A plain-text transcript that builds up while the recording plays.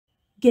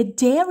Good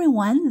day,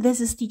 everyone. This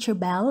is Teacher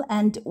Belle,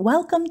 and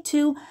welcome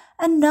to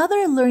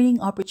another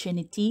learning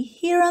opportunity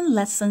here on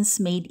Lessons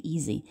Made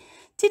Easy.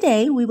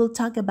 Today, we will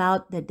talk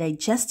about the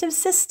digestive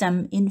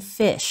system in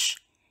fish.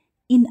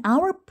 In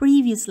our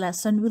previous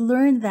lesson, we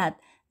learned that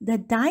the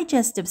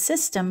digestive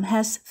system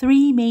has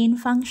three main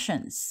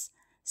functions,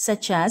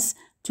 such as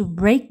to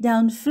break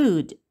down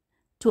food,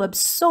 to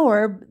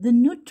absorb the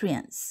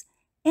nutrients,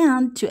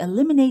 and to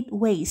eliminate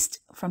waste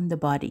from the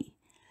body.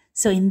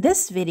 So in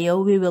this video,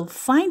 we will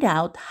find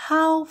out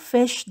how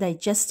fish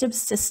digestive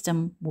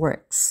system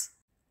works.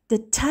 The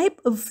type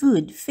of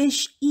food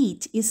fish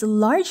eat is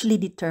largely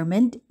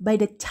determined by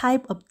the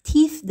type of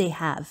teeth they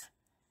have.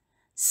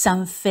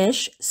 Some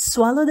fish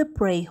swallow the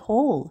prey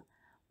whole,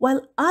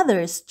 while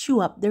others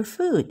chew up their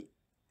food.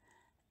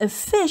 A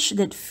fish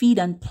that feed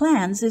on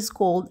plants is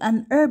called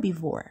an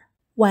herbivore,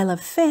 while a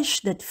fish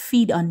that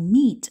feed on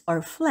meat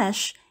or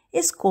flesh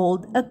is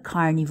called a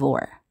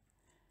carnivore.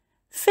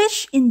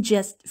 Fish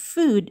ingest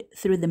food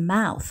through the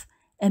mouth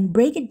and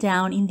break it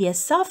down in the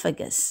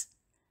esophagus.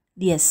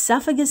 The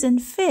esophagus in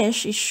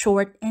fish is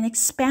short and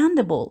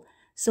expandable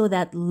so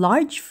that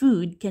large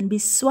food can be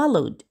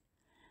swallowed.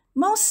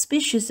 Most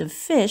species of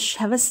fish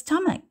have a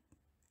stomach.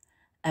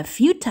 A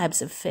few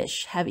types of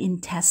fish have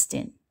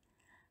intestine.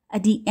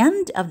 At the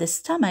end of the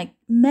stomach,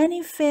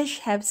 many fish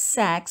have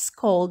sacs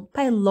called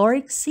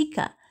pyloric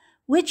ceca,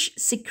 which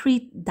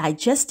secrete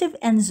digestive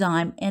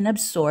enzyme and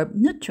absorb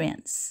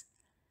nutrients.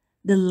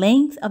 The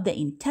length of the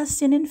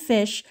intestine in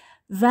fish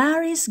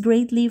varies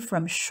greatly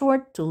from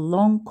short to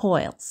long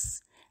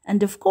coils.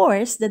 And of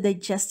course, the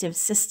digestive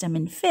system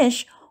in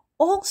fish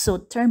also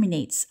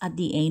terminates at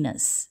the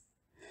anus.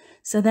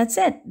 So that's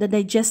it. The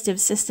digestive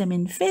system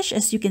in fish,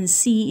 as you can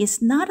see,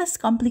 is not as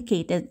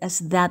complicated as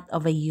that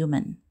of a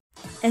human.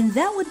 And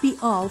that would be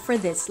all for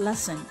this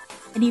lesson.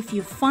 And if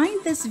you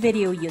find this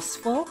video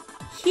useful,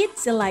 hit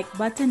the like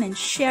button and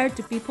share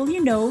to people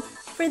you know,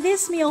 for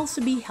this may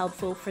also be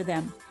helpful for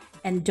them.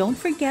 And don't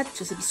forget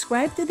to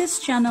subscribe to this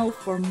channel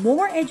for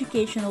more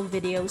educational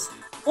videos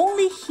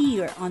only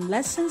here on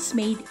Lessons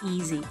Made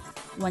Easy.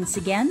 Once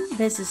again,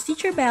 this is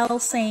Teacher Belle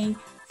saying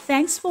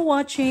thanks for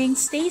watching,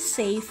 stay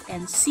safe,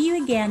 and see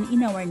you again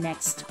in our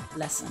next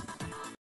lesson.